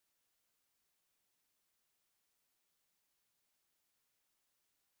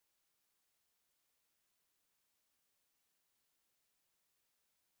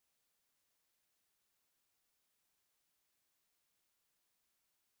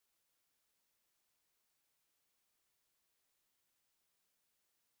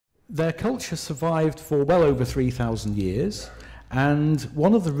Their culture survived for well over 3,000 years, and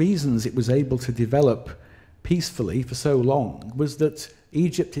one of the reasons it was able to develop peacefully for so long was that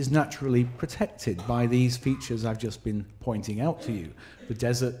Egypt is naturally protected by these features I've just been pointing out to you. The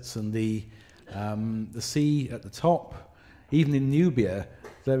deserts and the sea at the top. Even in Nubia,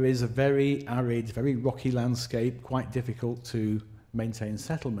 there is a very arid, very rocky landscape, quite difficult to maintain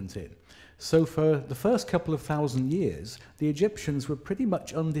settlement in. So for the first couple of thousand years, the Egyptians were pretty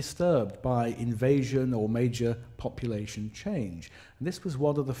much undisturbed by invasion or major population change. And this was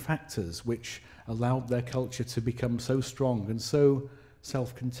one of the factors which allowed their culture to become so strong and so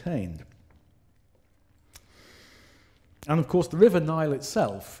self-contained. And of course, the River Nile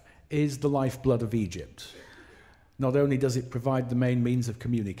itself is the lifeblood of Egypt. Not only does it provide the main means of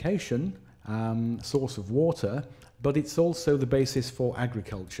communication, source of water, but it's also the basis for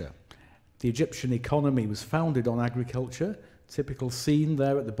agriculture. The Egyptian economy was founded on agriculture, typical scene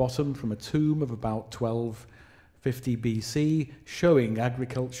there at the bottom from a tomb of about 1250 BC, showing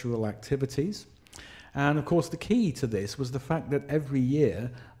agricultural activities. And of course the key to this was the fact that every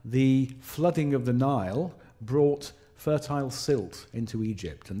year the flooding of the Nile brought fertile silt into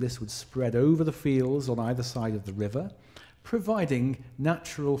Egypt, and this would spread over the fields on either side of the river, providing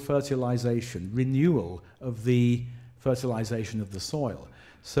natural fertilization, renewal of the fertilization of the soil.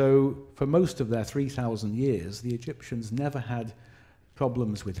 So for most of their 3,000 years, the Egyptians never had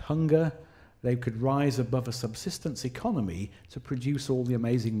problems with hunger. They could rise above a subsistence economy to produce all the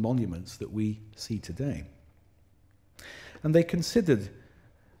amazing monuments that we see today. And they considered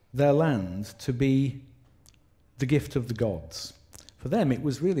their land to be the gift of the gods. For them, it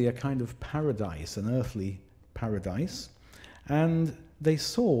was really a kind of paradise, an earthly paradise, and they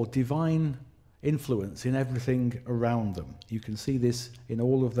saw divine influence in everything around them. You can see this in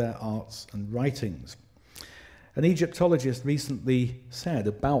all of their arts and writings. An Egyptologist recently said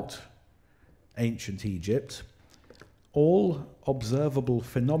about ancient Egypt, all observable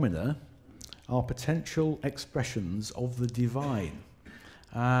phenomena are potential expressions of the divine.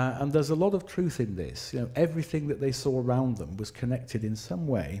 And there's a lot of truth in this. You know, everything that they saw around them was connected in some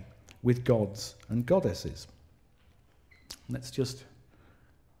way with gods and goddesses. Let's just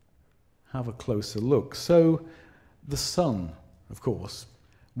have a closer look. So the sun, of course,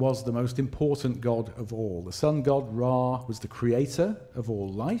 was the most important god of all. The sun god Ra was the creator of all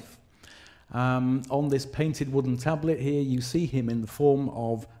life. On this painted wooden tablet here, you see him in the form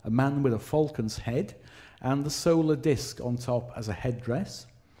of a man with a falcon's head and the solar disk on top as a headdress.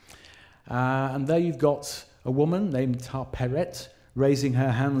 And there you've got a woman named Tarperet raising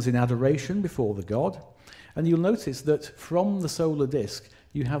her hands in adoration before the god. And you'll notice that from the solar disk,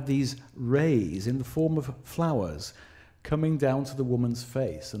 you have these rays in the form of flowers coming down to the woman's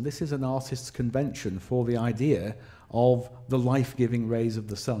face. And this is an artist's convention for the idea of the life-giving rays of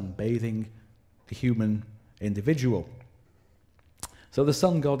the sun bathing the human individual. So the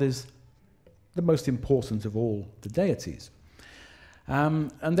sun god is the most important of all the deities.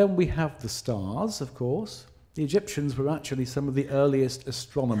 And then we have the stars, of course. The Egyptians were actually some of the earliest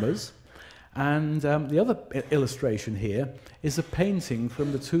astronomers. And the other illustration here is a painting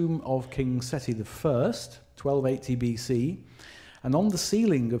from the tomb of King Seti I, 1280 BC. And on the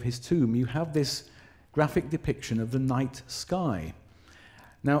ceiling of his tomb, you have this graphic depiction of the night sky.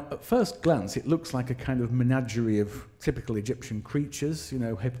 Now, at first glance, it looks like a kind of menagerie of typical Egyptian creatures, you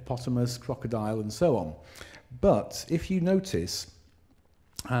know, hippopotamus, crocodile, and so on. But if you notice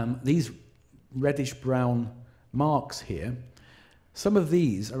these reddish-brown marks here, some of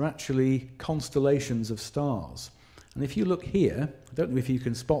these are actually constellations of stars. And if you look here, I don't know if you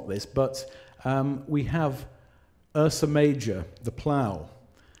can spot this, but we have Ursa Major, the plough.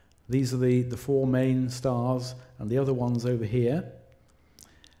 These are the four main stars, and the other ones over here.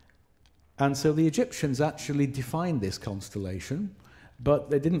 And so the Egyptians actually defined this constellation,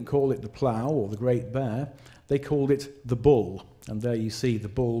 but they didn't call it the plough or the Great Bear. They called it the bull. And there you see the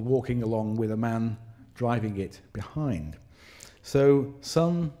bull walking along with a man driving it behind. So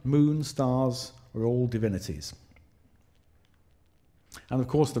sun, moon, stars are all divinities. And of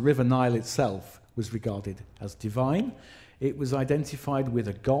course the River Nile itself was regarded as divine. It was identified with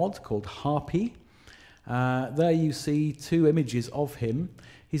a god called Hapi. There you see two images of him.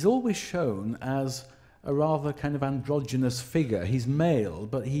 He's always shown as a rather kind of androgynous figure. He's male,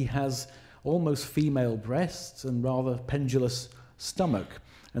 but he has almost female breasts and rather pendulous stomach.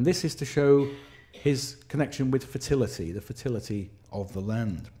 And this is to show his connection with fertility, the fertility of the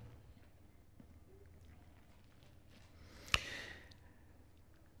land.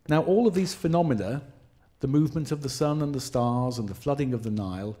 Now, all of these phenomena, the movement of the sun and the stars and the flooding of the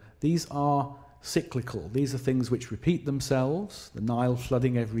Nile, these are cyclical. These are things which repeat themselves, the Nile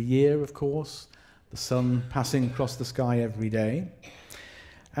flooding every year, of course, the sun passing across the sky every day.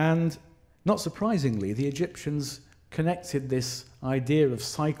 And not surprisingly, the Egyptians connected this idea of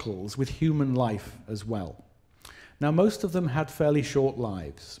cycles with human life as well. Now, most of them had fairly short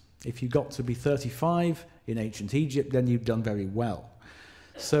lives. If you got to be 35 in ancient Egypt, then you'd done very well.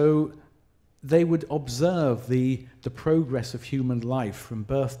 So they would observe the progress of human life from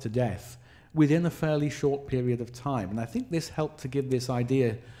birth to death within a fairly short period of time. And I think this helped to give this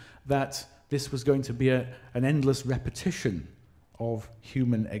idea that this was going to be an endless repetition of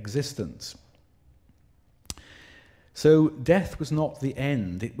human existence. So death was not the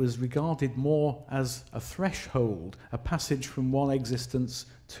end. It was regarded more as a threshold, a passage from one existence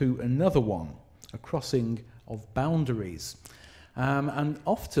to another one, a crossing of boundaries. And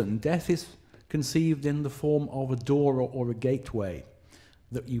often death is conceived in the form of a door or a gateway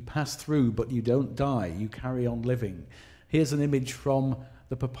that you pass through, but you don't die, you carry on living. Here's an image from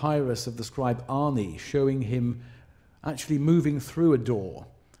the papyrus of the scribe Ani, showing him actually moving through a door.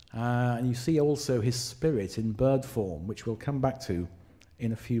 And you see also his spirit in bird form, which we'll come back to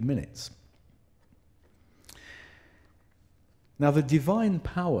in a few minutes. Now, the divine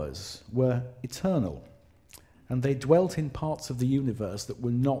powers were eternal, and they dwelt in parts of the universe that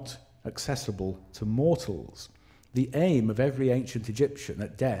were not accessible to mortals. The aim of every ancient Egyptian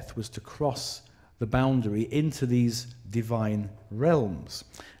at death was to cross the boundary into these divine realms.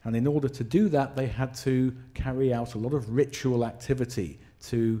 And in order to do that, they had to carry out a lot of ritual activity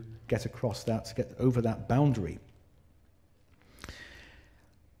to get across that, to get over that boundary.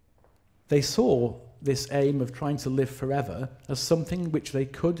 They saw this aim of trying to live forever as something which they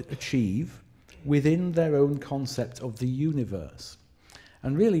could achieve within their own concept of the universe.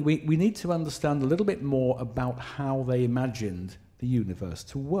 And really, we need to understand a little bit more about how they imagined the universe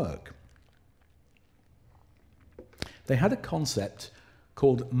to work. They had a concept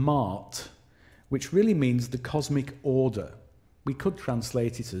called Ma'at, which really means the cosmic order. We could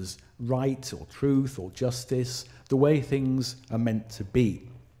translate it as right or truth or justice, the way things are meant to be.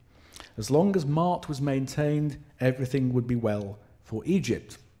 As long as Ma'at was maintained, everything would be well for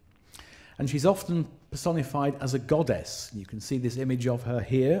Egypt. And she's often personified as a goddess. You can see this image of her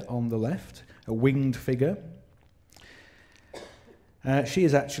here on the left, a winged figure. She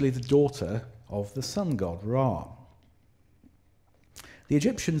is actually the daughter of the sun god, Ra. The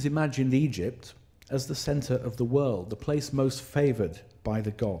Egyptians imagined Egypt as the center of the world, the place most favored by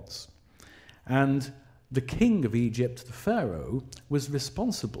the gods. And the king of Egypt, the pharaoh, was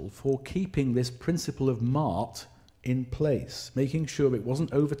responsible for keeping this principle of Ma'at in place, making sure it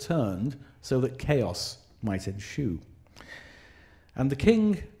wasn't overturned so that chaos might ensue. And the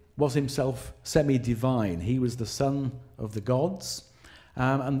king was himself semi-divine. He was the son of the gods.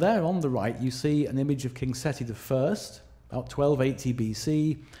 And there on the right you see an image of King Seti I, about 1280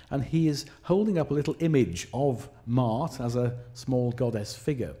 BC, and he is holding up a little image of Ma'at as a small goddess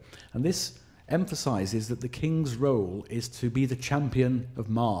figure. And this emphasizes that the king's role is to be the champion of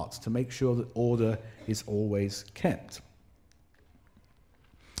Ma'at, to make sure that order is always kept.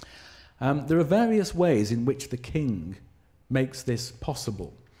 There are various ways in which the king makes this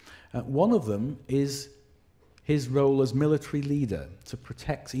possible. One of them is his role as military leader to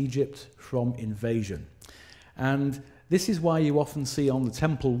protect Egypt from invasion. And this is why you often see on the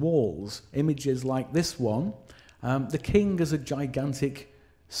temple walls images like this one, the king as a gigantic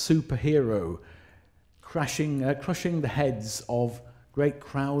superhero, crushing the heads of great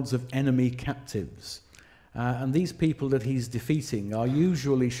crowds of enemy captives. And these people that he's defeating are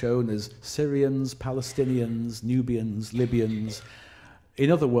usually shown as Syrians, Palestinians, Nubians, Libyans.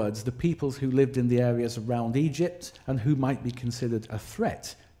 In other words, the peoples who lived in the areas around Egypt and who might be considered a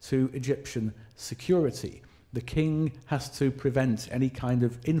threat to Egyptian security. The king has to prevent any kind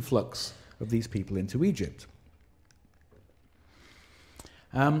of influx of these people into Egypt.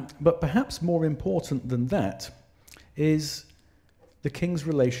 But perhaps more important than that is the king's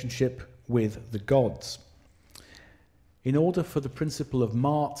relationship with the gods. In order for the principle of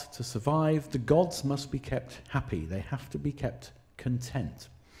Ma'at to survive, the gods must be kept happy. They have to be kept content.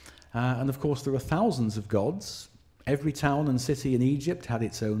 And of course, there are thousands of gods. Every town and city in Egypt had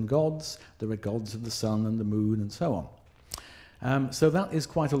its own gods. There are gods of the sun and the moon and so on. So that is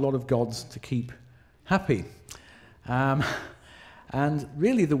quite a lot of gods to keep happy. And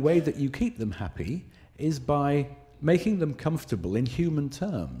really the way that you keep them happy is by making them comfortable in human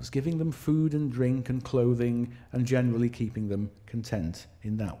terms, giving them food and drink and clothing, and generally keeping them content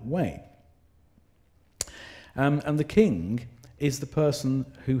in that way. And the king is the person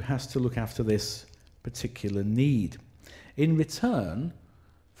who has to look after this particular need. In return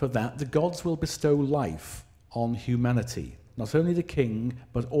for that the gods will bestow life on humanity, not only the king,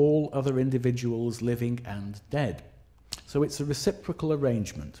 but all other individuals living and dead. So it's a reciprocal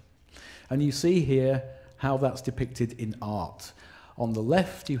arrangement. And you see here how that's depicted in art. On the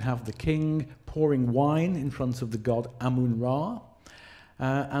left, you have the king pouring wine in front of the god Amun-Ra,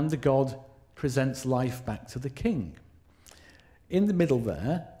 and the god presents life back to the king. In the middle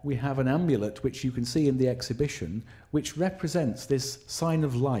there, we have an amulet, which you can see in the exhibition, which represents this sign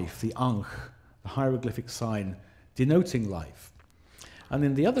of life, the Ankh, the hieroglyphic sign denoting life. And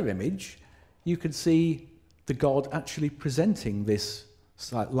in the other image, you can see the god actually presenting this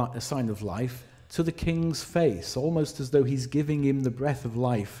sign of life to the king's face, almost as though he's giving him the breath of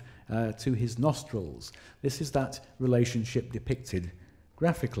life to his nostrils. This is that relationship depicted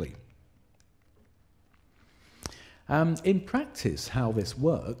graphically. In practice, how this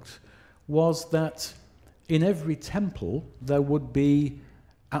worked was that in every temple there would be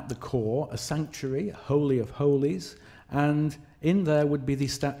at the core a sanctuary, a holy of holies, and in there would be the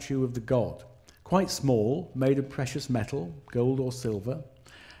statue of the god, quite small, made of precious metal, gold or silver,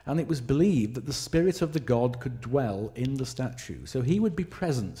 and it was believed that the spirit of the god could dwell in the statue, so he would be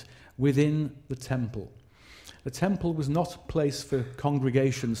present within the temple. The temple was not a place for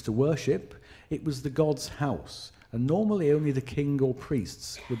congregations to worship, it was the god's house, and normally only the king or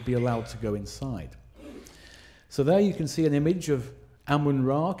priests would be allowed to go inside. So there you can see an image of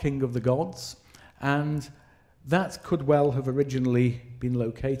Amun-Ra, king of the gods, and that could well have originally been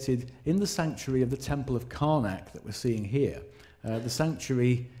located in the sanctuary of the temple of Karnak that we're seeing here. The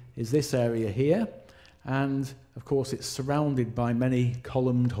sanctuary is this area here, and of course it's surrounded by many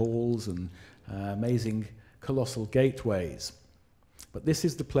columned halls and amazing colossal gateways. But this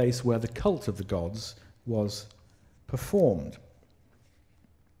is the place where the cult of the gods was performed.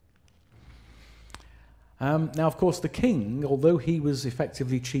 Now, of course, the king, although he was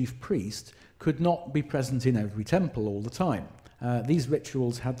effectively chief priest, could not be present in every temple all the time. These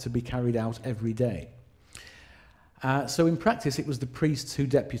rituals had to be carried out every day. So in practice, it was the priests who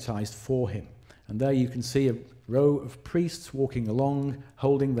deputized for him. And there you can see a row of priests walking along,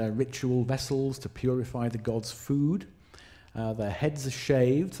 holding their ritual vessels to purify the god's food. Their heads are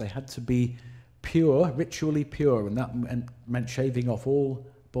shaved. They had to be pure, ritually pure, and that meant shaving off all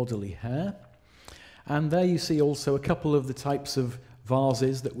bodily hair. And there you see also a couple of the types of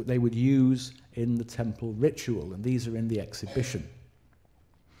vases that they would use in the temple ritual, and these are in the exhibition.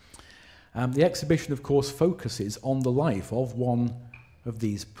 The exhibition, of course, focuses on the life of one of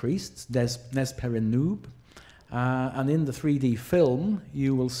these priests, Nez-Perrenub, and in the 3D film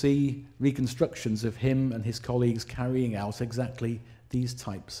you will see reconstructions of him and his colleagues carrying out exactly these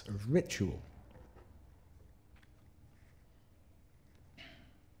types of ritual.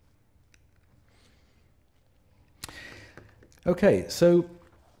 Okay, so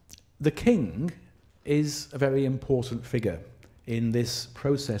the king is a very important figure in this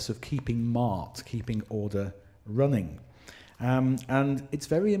process of keeping mart, keeping order running. And it's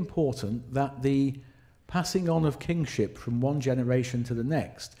very important that the passing on of kingship from one generation to the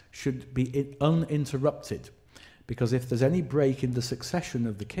next should be uninterrupted, because if there's any break in the succession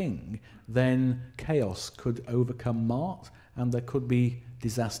of the king, then chaos could overcome mart, and there could be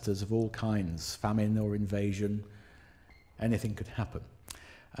disasters of all kinds, famine or invasion. Anything could happen.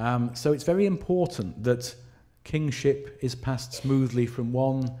 So it's very important that kingship is passed smoothly from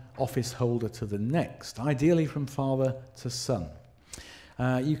one office holder to the next, ideally from father to son.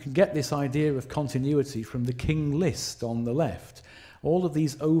 You can get this idea of continuity from the king list on the left. All of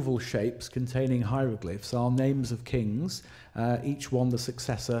these oval shapes containing hieroglyphs are names of kings, each one the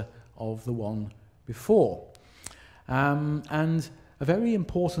successor of the one before. And a very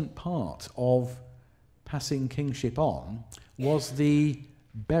important part of passing kingship on was the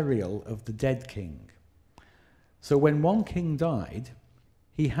burial of the dead king. So when one king died,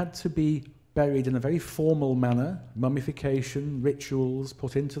 he had to be buried in a very formal manner, mummification, rituals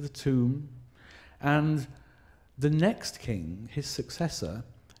put into the tomb, and the next king, his successor,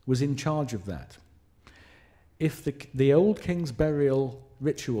 was in charge of that. If the old king's burial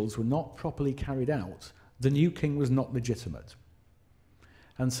rituals were not properly carried out, the new king was not legitimate.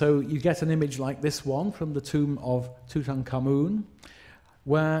 And so you get an image like this one from the tomb of Tutankhamun,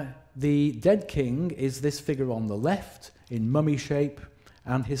 where the dead king is this figure on the left in mummy shape,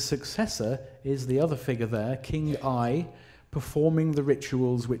 and his successor is the other figure there, King I, performing the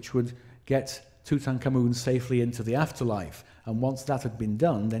rituals which would get Tutankhamun safely into the afterlife. And once that had been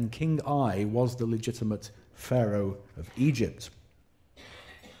done, then King I was the legitimate pharaoh of Egypt.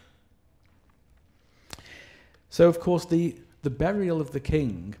 So, of course, the burial of the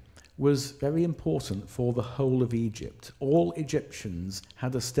king was very important for the whole of Egypt. All Egyptians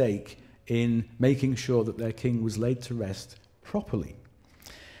had a stake in making sure that their king was laid to rest properly.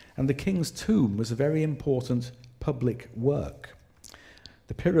 And the king's tomb was a very important public work.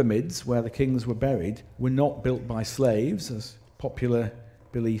 The pyramids where the kings were buried were not built by slaves, as popular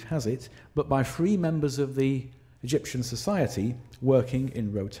belief has it, but by free members of the Egyptian society working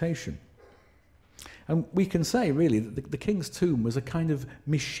in rotation. And we can say, really, that the king's tomb was a kind of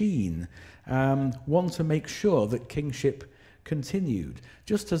machine, one to make sure that kingship continued,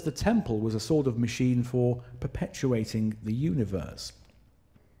 just as the temple was a sort of machine for perpetuating the universe.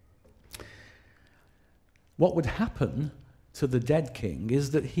 What would happen to the dead king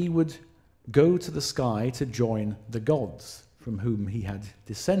is that he would go to the sky to join the gods from whom he had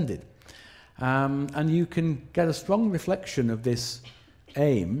descended. And you can get a strong reflection of this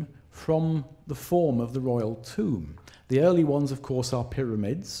aim from the form of the royal tomb. The early ones, of course, are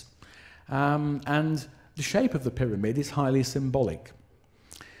pyramids, and the shape of the pyramid is highly symbolic.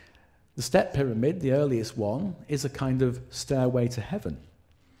 The step pyramid, the earliest one, is a kind of stairway to heaven.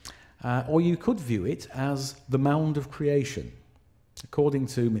 Or you could view it as the mound of creation. According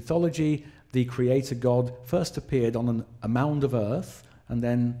to mythology, the creator God first appeared on a mound of earth, and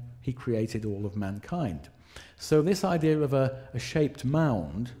then he created all of mankind. So this idea of a shaped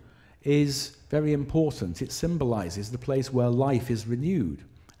mound is very important. It symbolizes the place where life is renewed,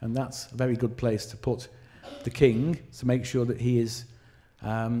 and that's a very good place to put the king to make sure that he is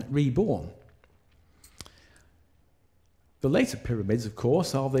reborn. The later pyramids, of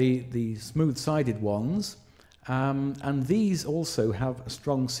course, are the smooth-sided ones, and these also have a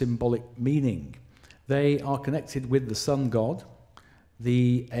strong symbolic meaning. They are connected with the sun god.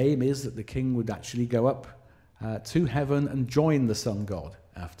 The aim is that the king would actually go up to heaven and join the sun god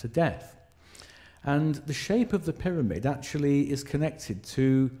after death. And the shape of the pyramid actually is connected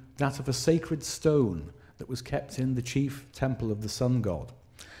to that of a sacred stone that was kept in the chief temple of the sun god.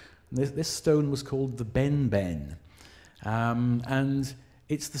 And this stone was called the Ben-Ben. And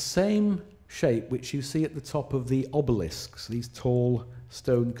it's the same shape which you see at the top of the obelisks, these tall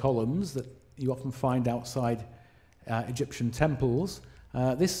stone columns that you often find outside Egyptian temples.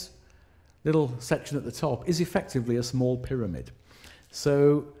 This little section at the top is effectively a small pyramid.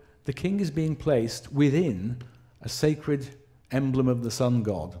 So the king is being placed within a sacred emblem of the sun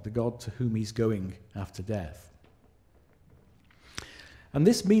god, the god to whom he's going after death. And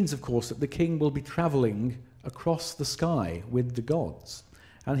this means, of course, that the king will be travelling across the sky with the gods.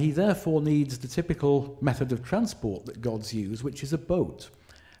 And he therefore needs the typical method of transport that gods use, which is a boat.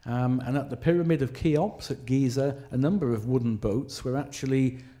 And at the Pyramid of Cheops at Giza, a number of wooden boats were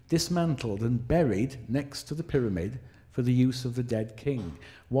actually dismantled and buried next to the pyramid for the use of the dead king.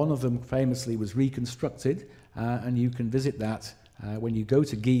 One of them famously was reconstructed, and you can visit that when you go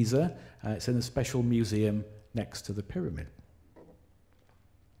to Giza. It's in a special museum next to the pyramid.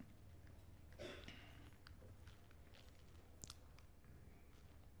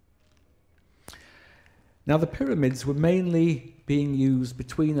 Now, the pyramids were mainly being used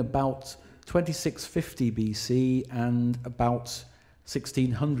between about 2650 BC and about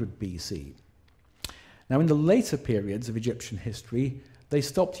 1600 BC. Now, in the later periods of Egyptian history, they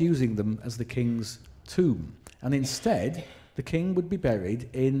stopped using them as the king's tomb, and instead, the king would be buried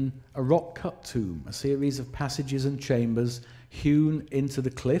in a rock-cut tomb, a series of passages and chambers hewn into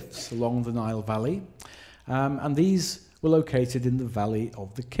the cliffs along the Nile Valley, and these were located in the Valley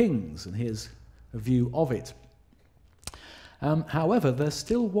of the Kings, and here's a view of it. However, there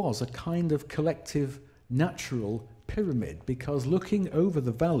still was a kind of collective natural pyramid, because looking over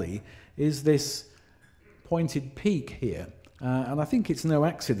the valley is this pointed peak here. And I think it's no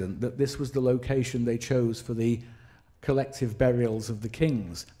accident that this was the location they chose for the collective burials of the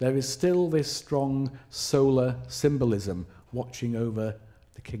kings. There is still this strong solar symbolism watching over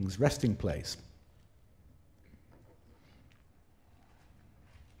the king's resting place.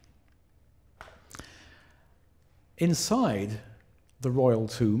 Inside the royal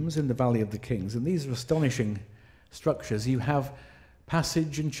tombs in the Valley of the Kings, and these are astonishing structures, you have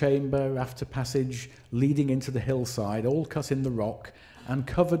passage and chamber after passage leading into the hillside, all cut in the rock and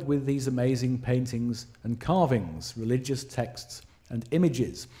covered with these amazing paintings and carvings, religious texts and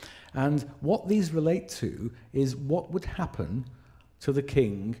images. And what these relate to is what would happen to the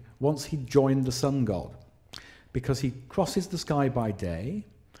king once he joined the sun god. Because he crosses the sky by day,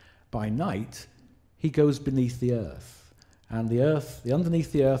 by night he goes beneath the earth. And the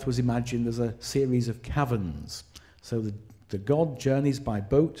underneath the earth was imagined as a series of caverns. So the god journeys by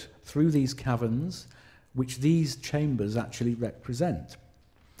boat through these caverns, which these chambers actually represent.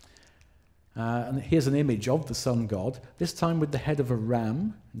 And here's an image of the sun god, this time with the head of a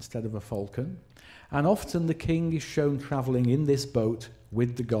ram instead of a falcon. And often the king is shown travelling in this boat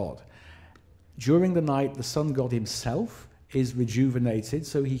with the god. During the night, the sun god himself is rejuvenated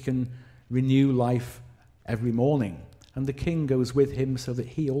so he can renew life every morning. And the king goes with him so that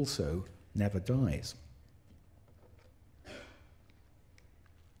he also never dies.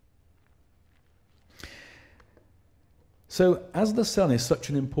 So, as the sun is such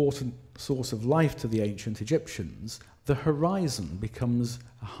an important source of life to the ancient Egyptians, the horizon becomes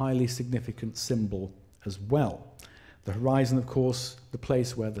a highly significant symbol as well. The horizon, of course, the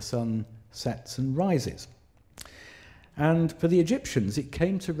place where the sun sets and rises. And for the Egyptians, it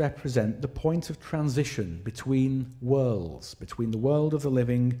came to represent the point of transition between worlds, between the world of the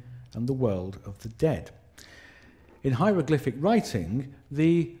living and the world of the dead. In hieroglyphic writing,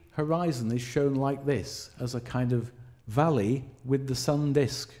 the horizon is shown like this, as a kind of valley with the sun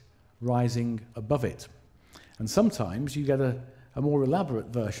disk rising above it. And sometimes you get a more elaborate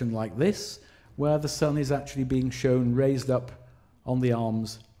version like this, where the sun is actually being shown raised up on the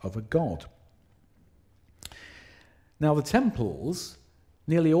arms of a god. Now, the temples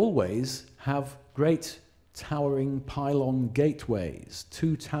nearly always have great towering pylon gateways,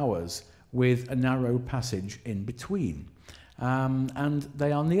 2 towers with a narrow passage in between. And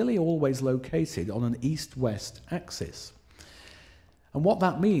they are nearly always located on an east-west axis. And what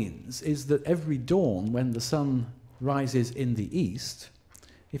that means is that every dawn, when the sun rises in the east,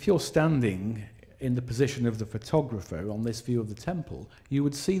 if you're standing in the position of the photographer on this view of the temple, you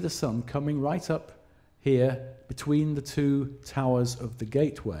would see the sun coming right up here between the 2 towers of the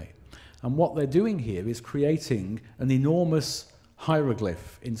gateway. And what they're doing here is creating an enormous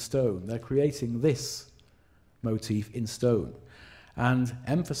hieroglyph in stone. They're creating this motif in stone and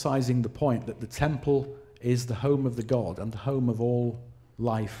emphasizing the point that the temple is the home of the god and the home of all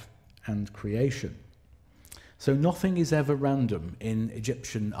life and creation. So nothing is ever random in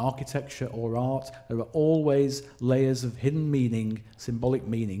Egyptian architecture or art. There are always layers of hidden meaning, symbolic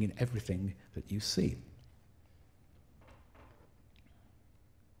meaning in everything that you see.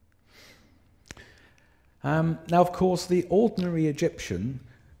 Now, of course, the ordinary Egyptian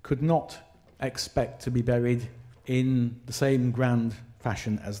could not expect to be buried in the same grand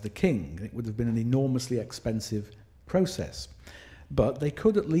fashion as the king. It would have been an enormously expensive process. But they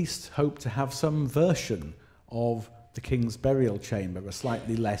could at least hope to have some version of the king's burial chamber, a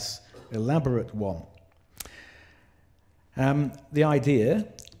slightly less elaborate one. The idea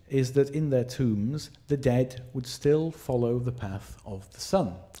is that in their tombs, the dead would still follow the path of the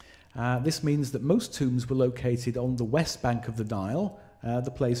sun. This means that most tombs were located on the west bank of the Nile,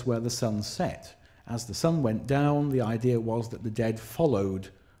 the place where the sun set. As the sun went down, the idea was that the dead followed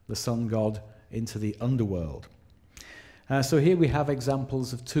the sun god into the underworld. So here we have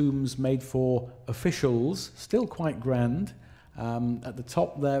examples of tombs made for officials, still quite grand. At the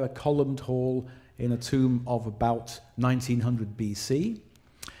top there, a columned hall in a tomb of about 1900 BC.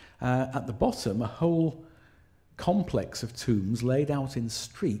 At the bottom, a whole complex of tombs laid out in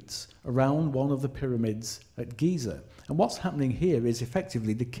streets around one of the pyramids at Giza. And what's happening here is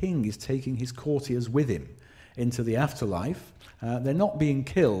effectively the king is taking his courtiers with him into the afterlife. They're not being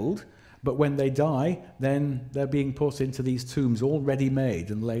killed, but when they die, then they're being put into these tombs all ready-made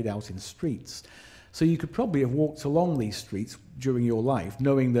and laid out in streets. So you could probably have walked along these streets during your life,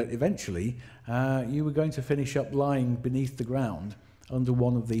 knowing that eventually you were going to finish up lying beneath the ground under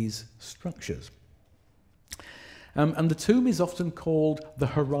one of these structures. And the tomb is often called the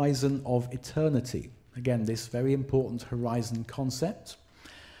horizon of eternity. Again, this very important horizon concept.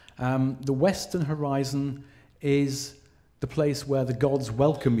 The western horizon is the place where the gods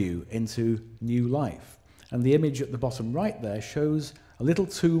welcome you into new life. And the image at the bottom right there shows a little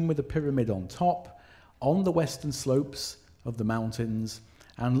tomb with a pyramid on top, on the western slopes of the mountains.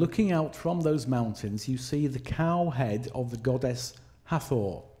 And looking out from those mountains, you see the cow head of the goddess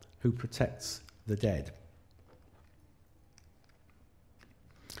Hathor, who protects the dead.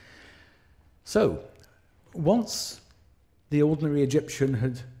 So, once the ordinary Egyptian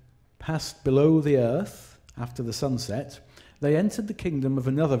had passed below the earth after the sunset, they entered the kingdom of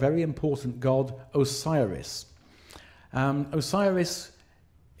another very important god, Osiris. Osiris,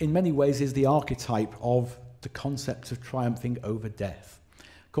 in many ways, is the archetype of the concept of triumphing over death.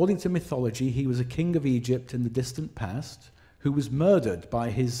 According to mythology, he was a king of Egypt in the distant past who was murdered by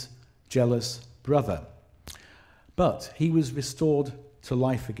his jealous brother. But he was restored to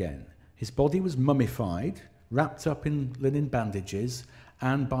life again. His body was mummified, wrapped up in linen bandages,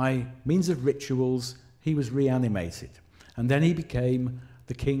 and by means of rituals, he was reanimated. And then he became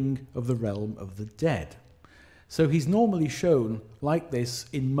the king of the realm of the dead. So he's normally shown like this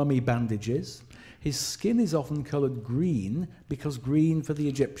in mummy bandages. His skin is often coloured green because green for the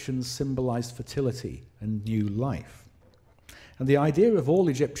Egyptians symbolised fertility and new life. And the idea of all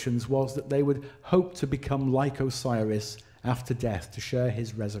Egyptians was that they would hope to become like Osiris after death, to share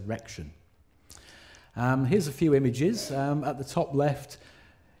his resurrection. Here's a few images. At the top left,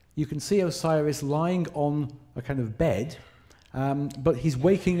 you can see Osiris lying on a kind of bed, but he's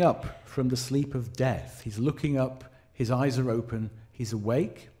waking up from the sleep of death. He's looking up, his eyes are open, he's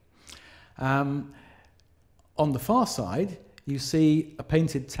awake. On the far side, you see a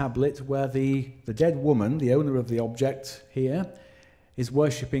painted tablet where the dead woman, the owner of the object here, is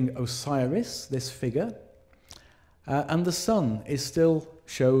worshipping Osiris, this figure, and the sun is still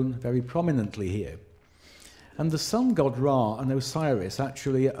shown very prominently here. And the sun god Ra and Osiris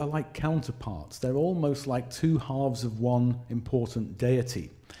actually are like counterparts. They're almost like two halves of one important deity.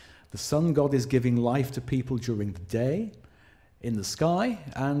 The sun god is giving life to people during the day in the sky,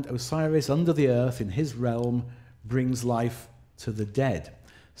 and Osiris under the earth in his realm brings life to the dead.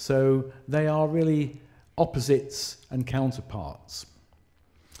 So they are really opposites and counterparts.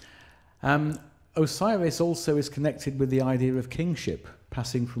 Osiris also is connected with the idea of kingship,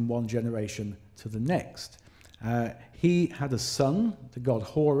 passing from one generation to the next. He had a son, the god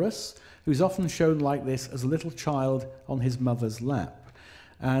Horus, who's often shown like this as a little child on his mother's lap.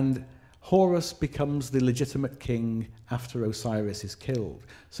 And Horus becomes the legitimate king after Osiris is killed.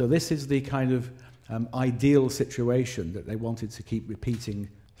 So this is the kind of ideal situation that they wanted to keep repeating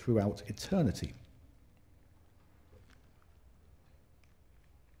throughout eternity.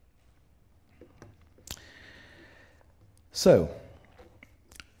 So,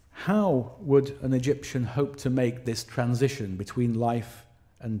 how would an Egyptian hope to make this transition between life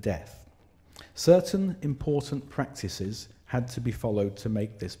and death? Certain important practices had to be followed to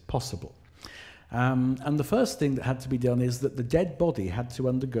make this possible. And the first thing that had to be done is that the dead body had to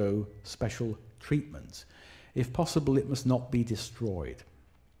undergo special treatment. If possible, it must not be destroyed.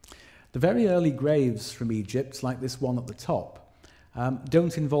 The very early graves from Egypt, like this one at the top,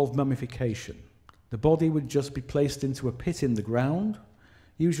 don't involve mummification. The body would just be placed into a pit in the ground,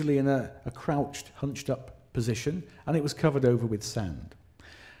 usually in a crouched, hunched-up position, and it was covered over with sand.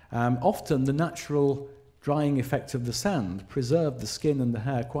 Often, the natural drying effect of the sand preserved the skin and the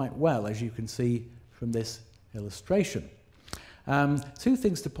hair quite well, as you can see from this illustration. Two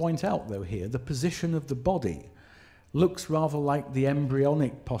things to point out, though, here. The position of the body looks rather like the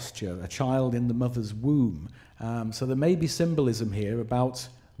embryonic posture, a child in the mother's womb. So there may be symbolism here about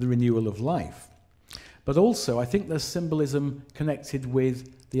the renewal of life. But also, I think there's symbolism connected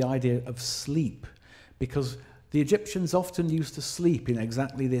with the idea of sleep, because the Egyptians often used to sleep in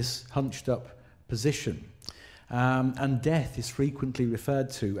exactly this hunched-up position. And death is frequently referred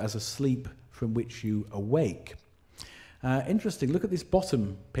to as a sleep from which you awake. Interesting, look at this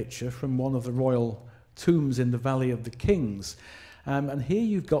bottom picture from one of the royal tombs in the Valley of the Kings. And here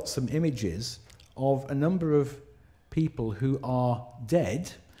you've got some images of a number of people who are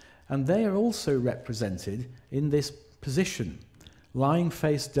dead, and they are also represented in this position, lying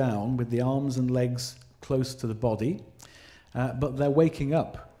face down with the arms and legs close to the body, but they're waking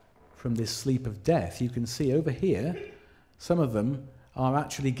up from this sleep of death. You can see over here, some of them are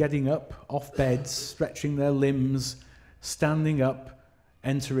actually getting up off beds, stretching their limbs, standing up,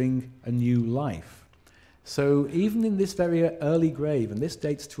 entering a new life. So even in this very early grave, and this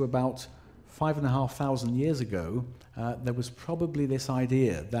dates to about 5,500 years ago, there was probably this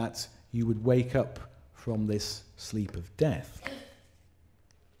idea that you would wake up from this sleep of death.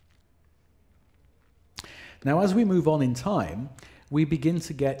 Now, as we move on in time, we begin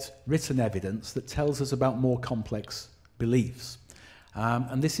to get written evidence that tells us about more complex beliefs.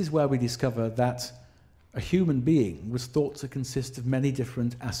 And this is where we discover that a human being was thought to consist of many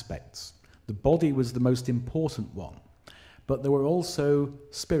different aspects. The body was the most important one, but there were also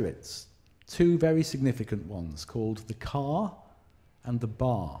spirits, two very significant ones called the Ka and the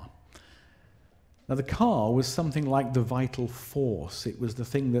Ba. Now, the Ka was something like the vital force. It was the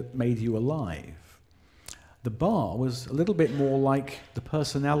thing that made you alive. The Ba was a little bit more like the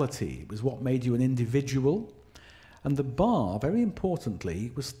personality. It was what made you an individual. And the Ba, very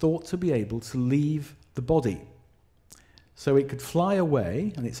importantly, was thought to be able to leave the body. So it could fly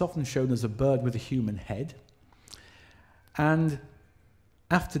away, and it's often shown as a bird with a human head. And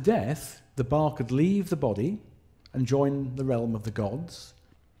after death, the Ba could leave the body and join the realm of the gods.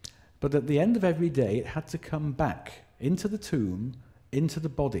 But at the end of every day, it had to come back into the tomb, into the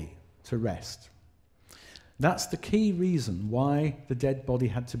body, to rest. That's the key reason why the dead body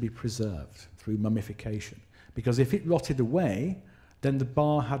had to be preserved through mummification. Because if it rotted away, then the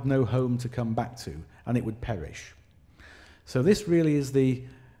bar had no home to come back to, and it would perish. So this really is the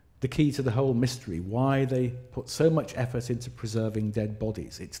key to the whole mystery, why they put so much effort into preserving dead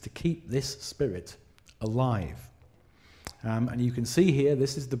bodies. It's to keep this spirit alive. And you can see here,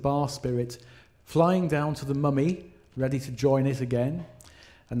 this is the bar spirit flying down to the mummy, ready to join it again.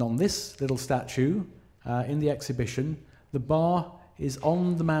 And on this little statue in the exhibition, the bar is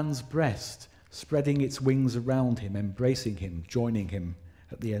on the man's breast, spreading its wings around him, embracing him, joining him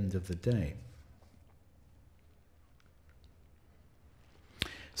at the end of the day.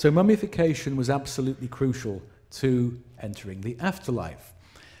 So mummification was absolutely crucial to entering the afterlife.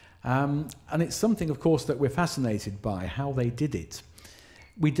 And it's something, of course, that we're fascinated by, how they did it.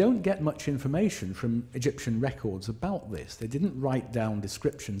 We don't get much information from Egyptian records about this. They didn't write down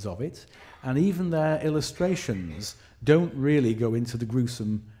descriptions of it, and even their illustrations don't really go into the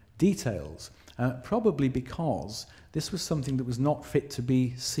gruesome details, probably because this was something that was not fit to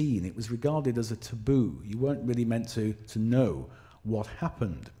be seen. It was regarded as a taboo. You weren't really meant to know what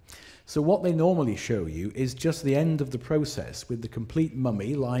happened. So what they normally show you is just the end of the process, with the complete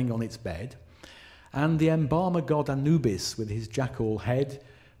mummy lying on its bed, and the embalmer god Anubis with his jackal head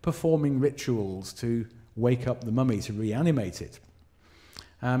performing rituals to wake up the mummy, to reanimate it.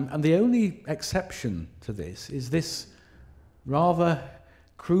 And the only exception to this is this rather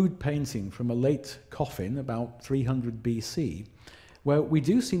crude painting from a late coffin, about 300 BC, where we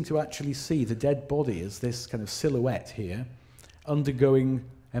do seem to actually see the dead body as this kind of silhouette here, undergoing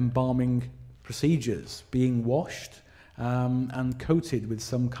embalming procedures, being washed and coated with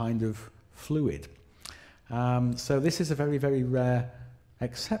some kind of fluid. So this is a very, very rare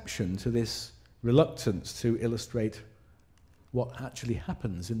exception to this reluctance to illustrate what actually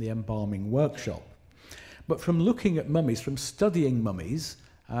happens in the embalming workshop. But from looking at mummies, from studying mummies,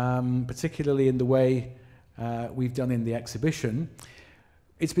 particularly in the way we've done in the exhibition,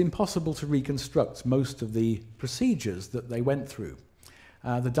 it's been possible to reconstruct most of the procedures that they went through.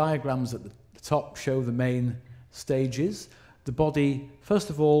 The diagrams at the top show the main stages. The body,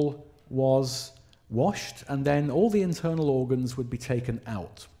 first of all, was washed, and then all the internal organs would be taken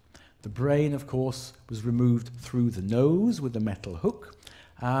out. The brain, of course, was removed through the nose with a metal hook,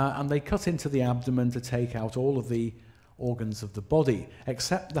 and they cut into the abdomen to take out all of the organs of the body,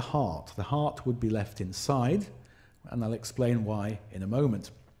 except the heart. The heart would be left inside, and I'll explain why in a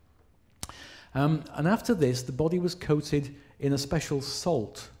moment. And after this, the body was coated in a special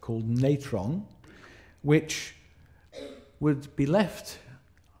salt called natron, which would be left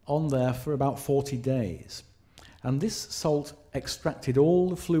on there for about 40 days. And this salt extracted all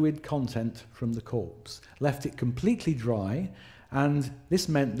the fluid content from the corpse, left it completely dry, and this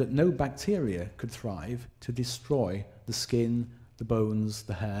meant that no bacteria could thrive to destroy the skin, the bones,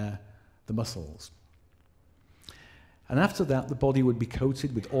 the hair, the muscles. And after that, the body would be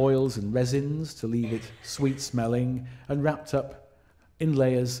coated with oils and resins to leave it sweet-smelling, and wrapped up in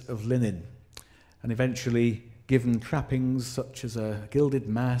layers of linen, and eventually given trappings such as a gilded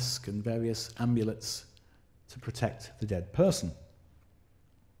mask and various amulets to protect the dead person.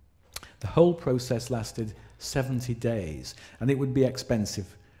 The whole process lasted 70 days, and it would be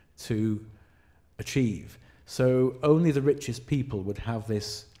expensive to achieve. So only the richest people would have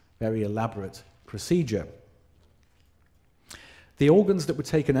this very elaborate procedure. The organs that were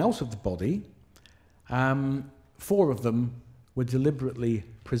taken out of the body, 4 of them were deliberately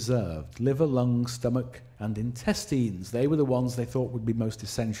preserved. Liver, lung, stomach, and intestines. They were the ones they thought would be most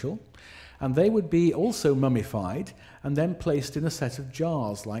essential. And they would be also mummified and then placed in a set of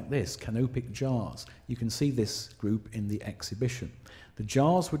jars like this, canopic jars. You can see this group in the exhibition. The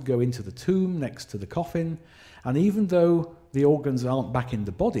jars would go into the tomb next to the coffin, and even though the organs aren't back in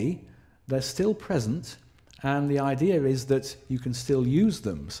the body, they're still present, and the idea is that you can still use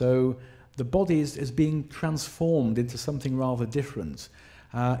them. So the body is being transformed into something rather different.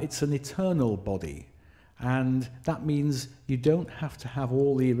 It's an eternal body, and that means you don't have to have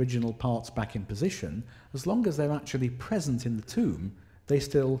all the original parts back in position. As long as they're actually present in the tomb, they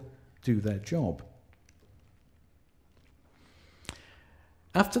still do their job.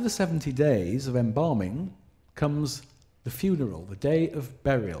 After the 70 days of embalming comes the funeral, the day of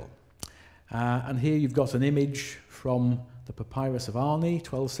burial. And here you've got an image from the Papyrus of Ani,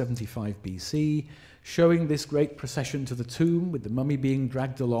 1275 BC, showing this great procession to the tomb with the mummy being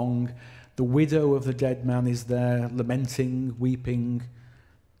dragged along. The widow of the dead man is there, lamenting, weeping,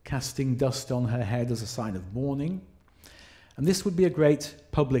 casting dust on her head as a sign of mourning. And this would be a great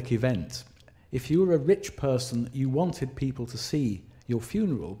public event. If you were a rich person, you wanted people to see your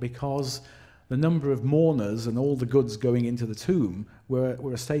funeral, because the number of mourners and all the goods going into the tomb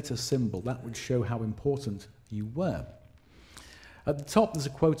were a status symbol. That would show how important you were. At the top there's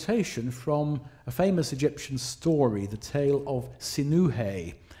a quotation from a famous Egyptian story, the tale of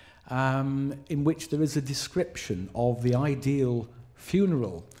Sinuhe, in which there is a description of the ideal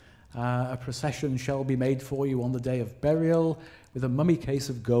funeral. A procession shall be made for you on the day of burial, with a mummy case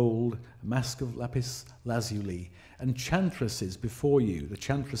of gold, a mask of lapis lazuli, and chantresses before you. The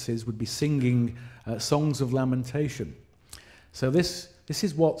chantresses would be singing songs of lamentation. So this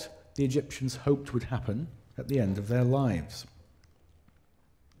is what the Egyptians hoped would happen at the end of their lives.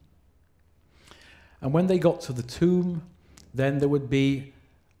 And when they got to the tomb, then there would be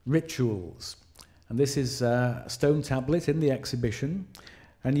rituals. And this is a stone tablet in the exhibition.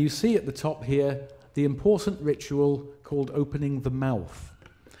 And you see at the top here the important ritual called opening the mouth.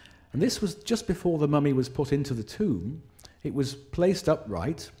 And this was just before the mummy was put into the tomb. It was placed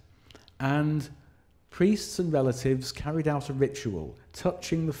upright, and priests and relatives carried out a ritual,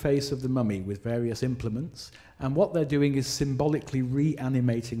 touching the face of the mummy with various implements. And what they're doing is symbolically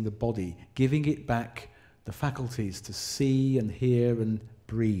reanimating the body, giving it back the faculties to see and hear and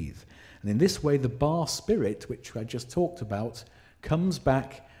breathe. And in this way, the bar spirit, which I just talked about, comes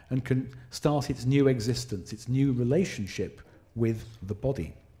back and can start its new existence, its new relationship with the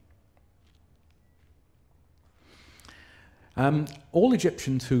body. All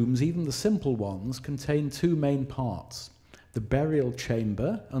Egyptian tombs, even the simple ones, contain two main parts: the burial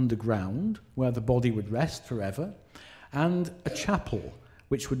chamber underground, where the body would rest forever, and a chapel,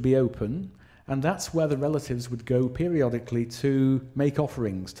 which would be open, and that's where the relatives would go periodically to make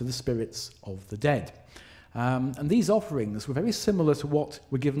offerings to the spirits of the dead. And these offerings were very similar to what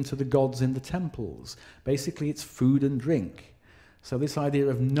were given to the gods in the temples. Basically, it's food and drink. So this idea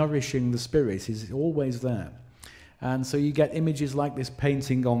of nourishing the spirit is always there. And so you get images like this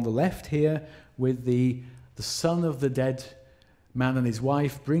painting on the left here, with the son of the dead man and his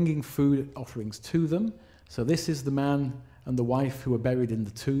wife bringing food offerings to them. So this is the man and the wife who are buried in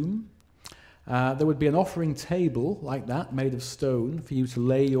the tomb. There would be an offering table like that, made of stone, for you to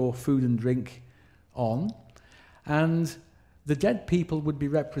lay your food and drink on. And the dead people would be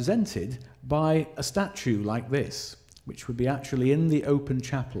represented by a statue like this, which would be actually in the open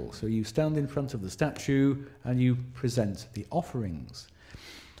chapel. So you stand in front of the statue and you present the offerings.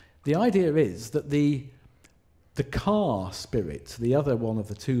 The idea is that the Ka spirit, the other one of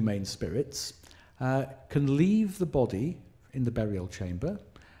the two main spirits, can leave the body in the burial chamber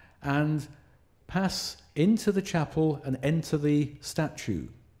and pass into the chapel and enter the statue,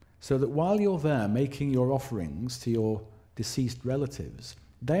 so that while you're there making your offerings to your deceased relatives,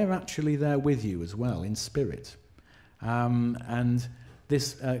 they're actually there with you as well in spirit. And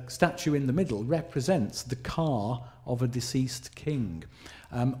this statue in the middle represents the Ka of a deceased king.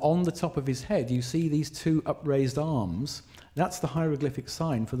 On the top of his head, you see these two upraised arms. That's the hieroglyphic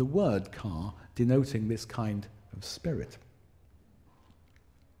sign for the word Ka, denoting this kind of spirit.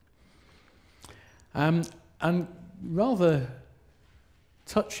 And rather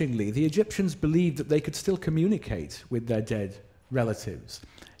touchingly, the Egyptians believed that they could still communicate with their dead relatives.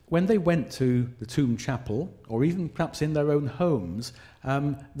 When they went to the tomb chapel, or even perhaps in their own homes,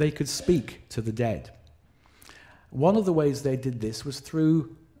 they could speak to the dead. One of the ways they did this was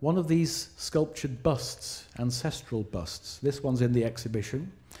through one of these sculptured busts, ancestral busts. This one's in the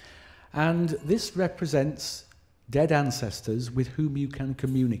exhibition. And this represents dead ancestors with whom you can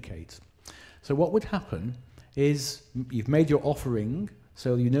communicate. So what would happen is you've made your offering,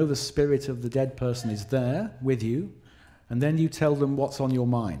 so you know the spirit of the dead person is there with you, and then you tell them what's on your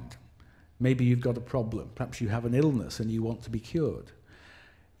mind. Maybe you've got a problem. Perhaps you have an illness and you want to be cured.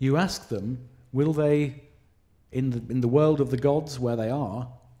 You ask them, will they, in the world of the gods where they are,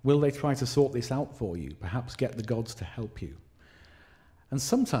 will they try to sort this out for you? Perhaps get the gods to help you. And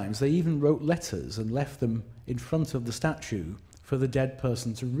sometimes they even wrote letters and left them in front of the statue for the dead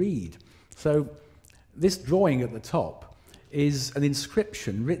person to read. So this drawing at the top is an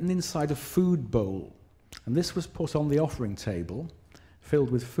inscription written inside a food bowl. And this was put on the offering table,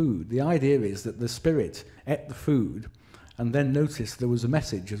 filled with food. The idea is that the spirit ate the food and then noticed there was a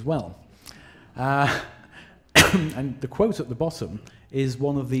message as well. And the quote at the bottom is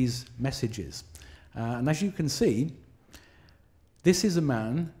one of these messages. And as you can see, this is a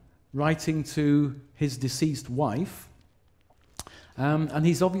man writing to his deceased wife, and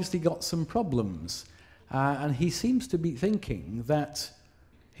he's obviously got some problems. And he seems to be thinking that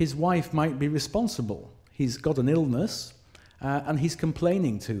his wife might be responsible. He's got an illness, and he's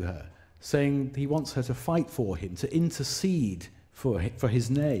complaining to her, saying he wants her to fight for him, to intercede for his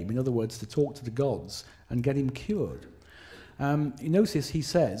name. In other words, to talk to the gods and get him cured. You notice he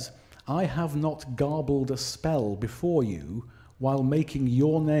says, "I have not garbled a spell before you while making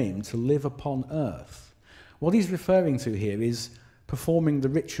your name to live upon earth." What he's referring to here is performing the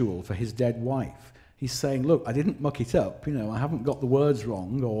ritual for his dead wife. He's saying, look, I didn't muck it up, I haven't got the words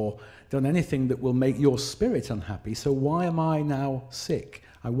wrong or done anything that will make your spirit unhappy, so why am I now sick?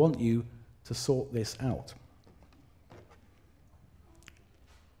 I want you to sort this out.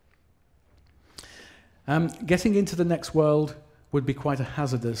 Getting into the next world would be quite a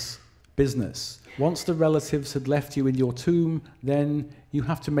hazardous business. Once the relatives had left you in your tomb, then you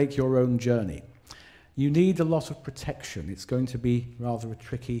have to make your own journey. You need a lot of protection. It's going to be rather a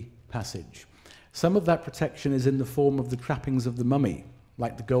tricky passage. Some of that protection is in the form of the trappings of the mummy,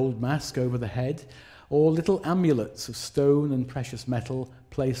 like the gold mask over the head, or little amulets of stone and precious metal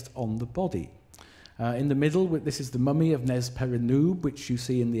placed on the body. In the middle, this is the mummy of Nez Perrenub, which you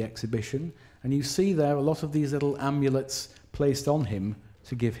see in the exhibition, and you see there a lot of these little amulets placed on him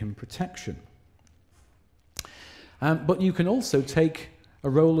to give him protection. But you can also take a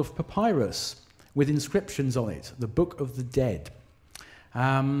roll of papyrus with inscriptions on it, the Book of the Dead.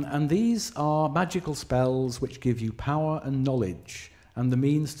 And these are magical spells which give you power and knowledge and the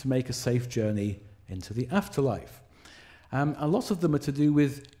means to make a safe journey into the afterlife. A lot of them are to do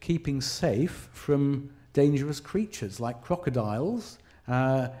with keeping safe from dangerous creatures like crocodiles,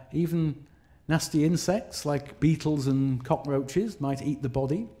 even nasty insects like beetles and cockroaches might eat the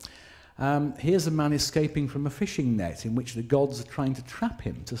body. Here's a man escaping from a fishing net in which the gods are trying to trap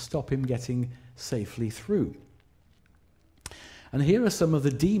him to stop him getting safely through. And here are some of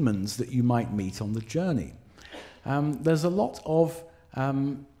the demons that you might meet on the journey. There's a lot of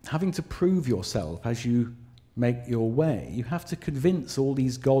having to prove yourself as you make your way. You have to convince all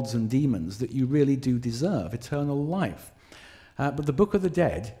these gods and demons that you really do deserve eternal life. But the Book of the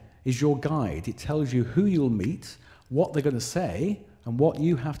Dead is your guide. It tells you who you'll meet, what they're going to say, and what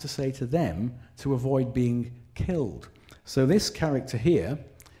you have to say to them to avoid being killed. So this character here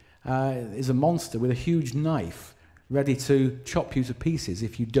is a monster with a huge knife ready to chop you to pieces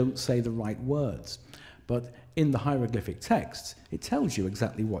if you don't say the right words. But in the hieroglyphic text, it tells you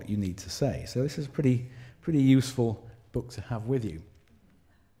exactly what you need to say. So this is a pretty useful book to have with you.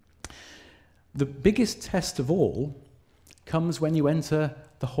 The biggest test of all comes when you enter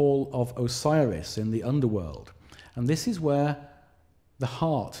the Hall of Osiris in the underworld. And this is where the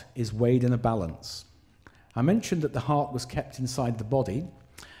heart is weighed in a balance. I mentioned that the heart was kept inside the body,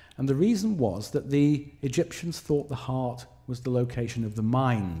 and the reason was that the Egyptians thought the heart was the location of the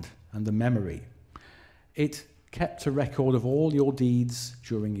mind and the memory. It kept a record of all your deeds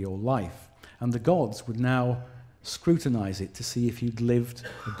during your life, and the gods would now scrutinize it to see if you'd lived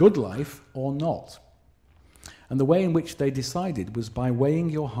a good life or not. And the way in which they decided was by weighing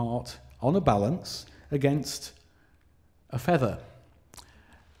your heart on a balance against a feather.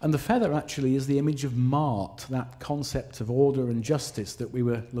 And the feather actually is the image of Mart, that concept of order and justice that we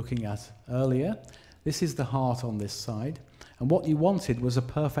were looking at earlier. This is the heart on this side. And what you wanted was a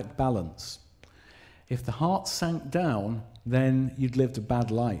perfect balance. If the heart sank down, then you'd lived a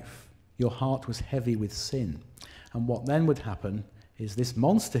bad life. Your heart was heavy with sin. And what then would happen is this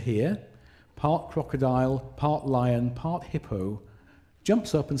monster here, part crocodile, part lion, part hippo,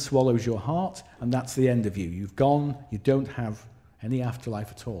 jumps up and swallows your heart, and that's the end of you. You've gone, you don't have any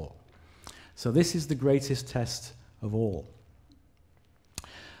afterlife at all. So this is the greatest test of all.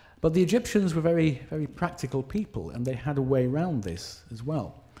 But the Egyptians were very, very practical people, and they had a way around this as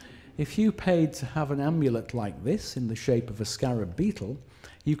well. If you paid to have an amulet like this in the shape of a scarab beetle,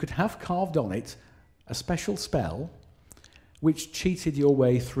 you could have carved on it a special spell which cheated your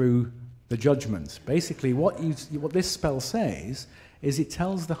way through the judgment. Basically, what this spell says is it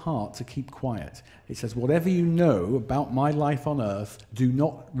tells the heart to keep quiet. It says, whatever you know about my life on earth, do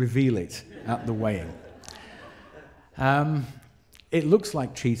not reveal it at the weighing. It looks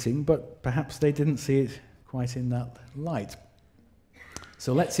like cheating, but perhaps they didn't see it quite in that light.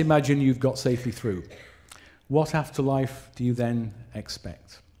 So let's imagine you've got safely through. What afterlife do you then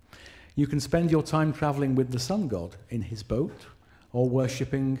expect? You can spend your time traveling with the sun god in his boat, or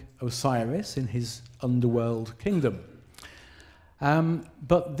worshipping Osiris in his underworld kingdom.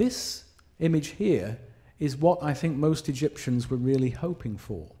 But this image here is what I think most Egyptians were really hoping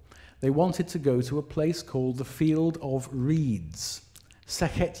for. They wanted to go to a place called the Field of Reeds,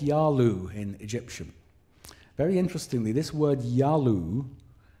 Sekhet Yalu in Egyptian. Very interestingly, this word Yalu,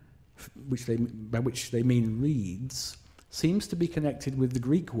 by which they mean reeds, seems to be connected with the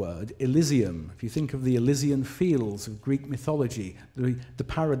Greek word Elysium. If you think of the Elysian fields of Greek mythology, the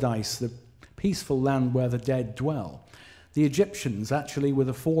paradise, the peaceful land where the dead dwell, the Egyptians actually were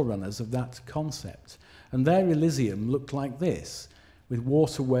the forerunners of that concept. And their Elysium looked like this, with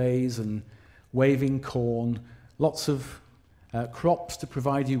waterways and waving corn, lots of crops to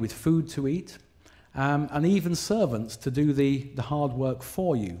provide you with food to eat, and even servants to do the hard work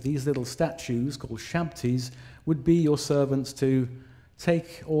for you. These little statues, called shabtis, would be your servants to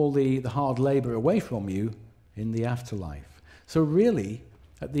take all the hard labour away from you in the afterlife. So really,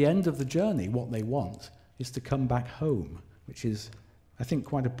 at the end of the journey, what they want is to come back home, which is, I think,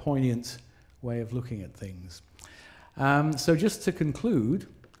 quite a poignant way of looking at things. So just to conclude,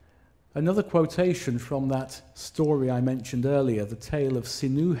 another quotation from that story I mentioned earlier, the tale of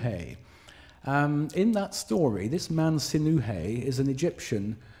Sinuhe. In that story, this man Sinuhe is an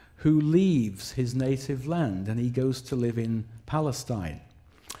Egyptian who leaves his native land and he goes to live in Palestine.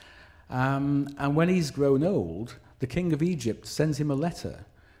 And when he's grown old, the king of Egypt sends him a letter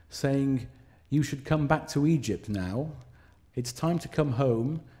saying, "You should come back to Egypt now. It's time to come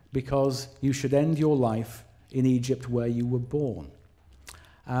home because you should end your life in Egypt where you were born."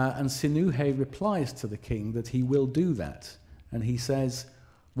 And Sinuhe replies to the king that he will do that. And he says,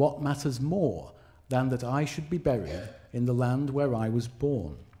 "What matters more than that I should be buried in the land where I was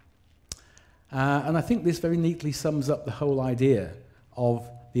born?" And I think this very neatly sums up the whole idea of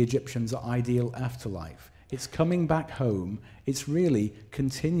the Egyptians' ideal afterlife. It's coming back home. It's really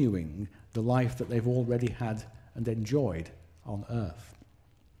continuing the life that they've already had and enjoyed on earth.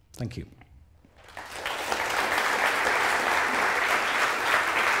 Thank you.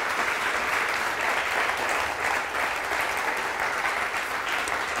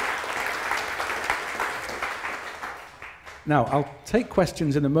 Now, I'll take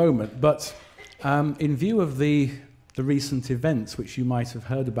questions in a moment, but in view of the recent events which you might have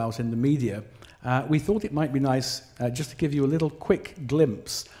heard about in the media, we thought it might be nice just to give you a little quick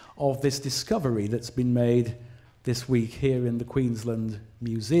glimpse of this discovery that's been made this week here in the Queensland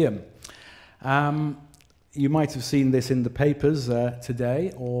Museum. You might have seen this in the papers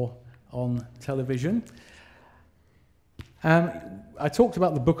today or on television. I talked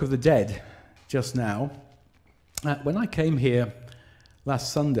about the Book of the Dead just now. When I came here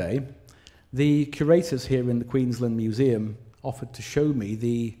last Sunday, the curators here in the Queensland Museum offered to show me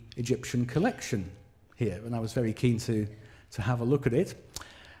the Egyptian collection here, and I was very keen to have a look at it.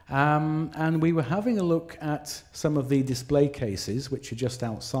 And we were having a look at some of the display cases, which are just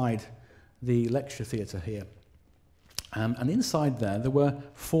outside the lecture theatre here. And inside there were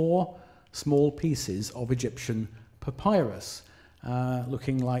 4 small pieces of Egyptian papyrus,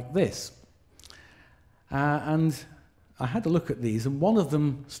 looking like this. And I had a look at these, and one of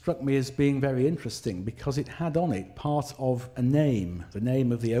them struck me as being very interesting because it had on it part of a name, the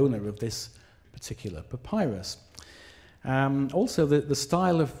name of the owner of this particular papyrus. Also, the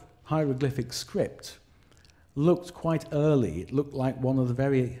style of hieroglyphic script looked quite early. It looked like one of the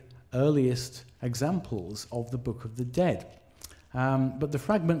very earliest examples of the Book of the Dead. But the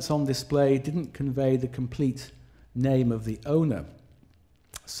fragments on display didn't convey the complete name of the owner.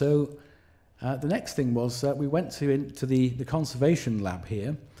 So the next thing was we went into the conservation lab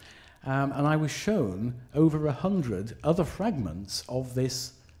here, and I was shown over 100 other fragments of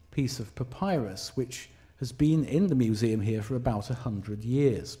this piece of papyrus, which has been in the museum here for about 100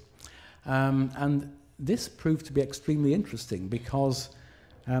 years. And this proved to be extremely interesting because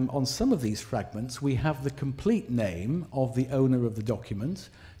on some of these fragments we have the complete name of the owner of the document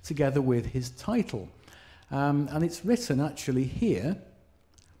together with his title. And it's written actually here,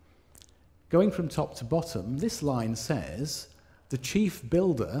 going from top to bottom. This line says, "The chief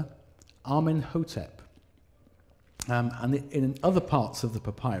builder, Amenhotep." And in other parts of the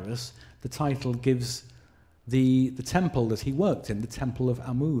papyrus, the title gives the temple that he worked in, the Temple of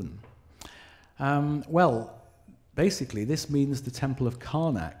Amun. Well, basically, this means the Temple of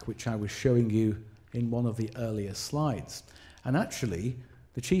Karnak, which I was showing you in one of the earlier slides. And actually,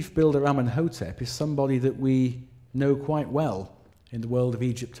 the chief builder Amenhotep is somebody that we know quite well in the world of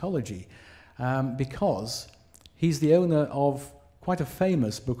Egyptology, because he's the owner of quite a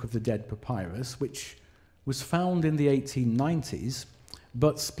famous Book of the Dead papyrus, which was found in the 1890s,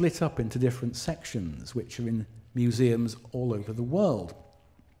 but split up into different sections, which are in museums all over the world.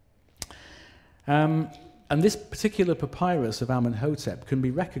 And this particular papyrus of Amenhotep can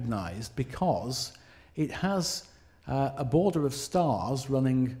be recognized because it has a border of stars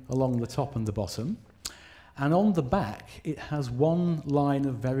running along the top and the bottom, and on the back it has one line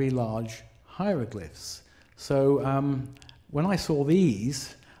of very large hieroglyphs. So when I saw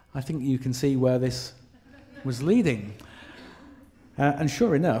these, I think you can see where this was leading. And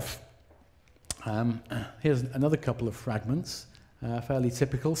sure enough, here's another couple of fragments, fairly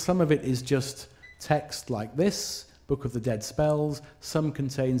typical. Some of it is just text like this, Book of the Dead spells. Some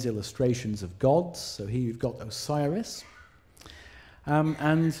contains illustrations of gods. So here you've got Osiris.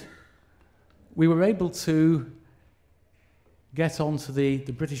 And we were able to get onto the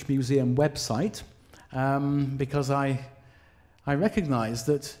British Museum website, because I recognised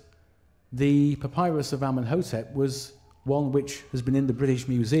that the papyrus of Amenhotep was one which has been in the British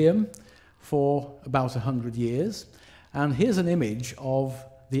Museum for about 100 years. And here's an image of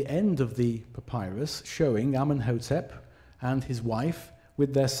the end of the papyrus showing Amenhotep and his wife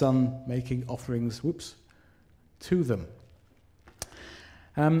with their son making offerings, to them.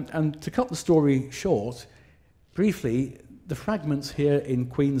 And to cut the story short, briefly, the fragments here in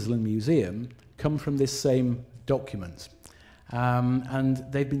Queensland Museum come from this same document. And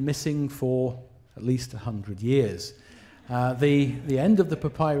they've been missing for at least 100 years. The end of the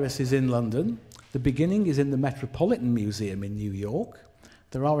papyrus is in London. The beginning is in the Metropolitan Museum in New York.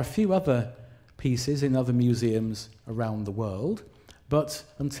 There are a few other pieces in other museums around the world, but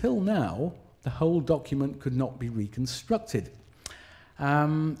until now, the whole document could not be reconstructed.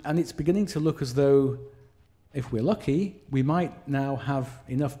 And it's beginning to look as though, if we're lucky, we might now have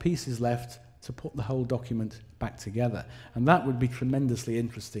enough pieces left to put the whole document back together. And that would be tremendously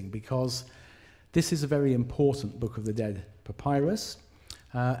interesting, because this is a very important Book of the Dead papyrus.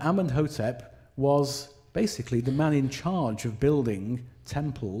 Amenhotep was basically the man in charge of building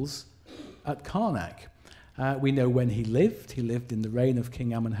temples at Karnak. We know when he lived. He lived in the reign of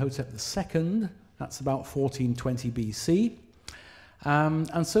King Amenhotep II. That's about 1420 BC.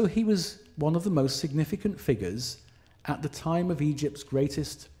 And so he was one of the most significant figures at the time of Egypt's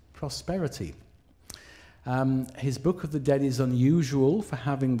greatest prosperity. His Book of the Dead is unusual for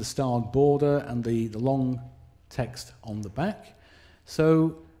having the starred border and the long text on the back.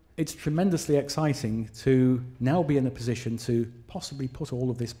 So it's tremendously exciting to now be in a position to possibly put all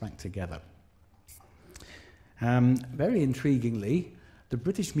of this back together. Very intriguingly, the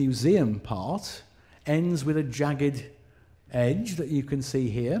British Museum part ends with a jagged edge that you can see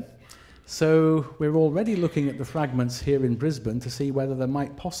here. So we're already looking at the fragments here in Brisbane to see whether there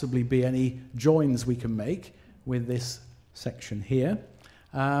might possibly be any joins we can make with this section here.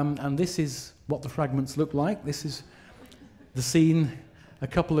 And this is what the fragments look like. This is the scene a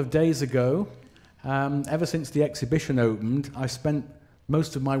couple of days ago. Ever since the exhibition opened, I spent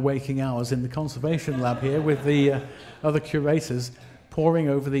most of my waking hours in the conservation lab here with the other curators poring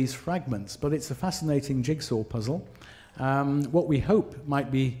over these fragments. But it's a fascinating jigsaw puzzle. What we hope might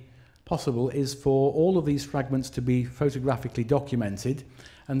be possible is for all of these fragments to be photographically documented,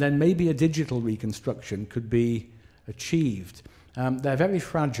 and then maybe a digital reconstruction could be achieved. They're very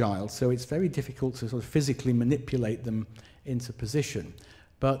fragile, so it's very difficult to sort of physically manipulate them into position.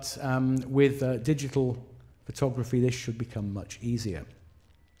 But with digital photography, this should become much easier.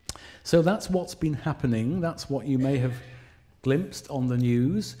 So that's what's been happening. That's what you may have glimpsed on the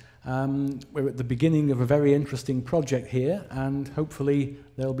news. We're at the beginning of a very interesting project here, and hopefully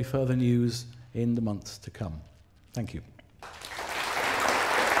there'll be further news in the months to come. Thank you.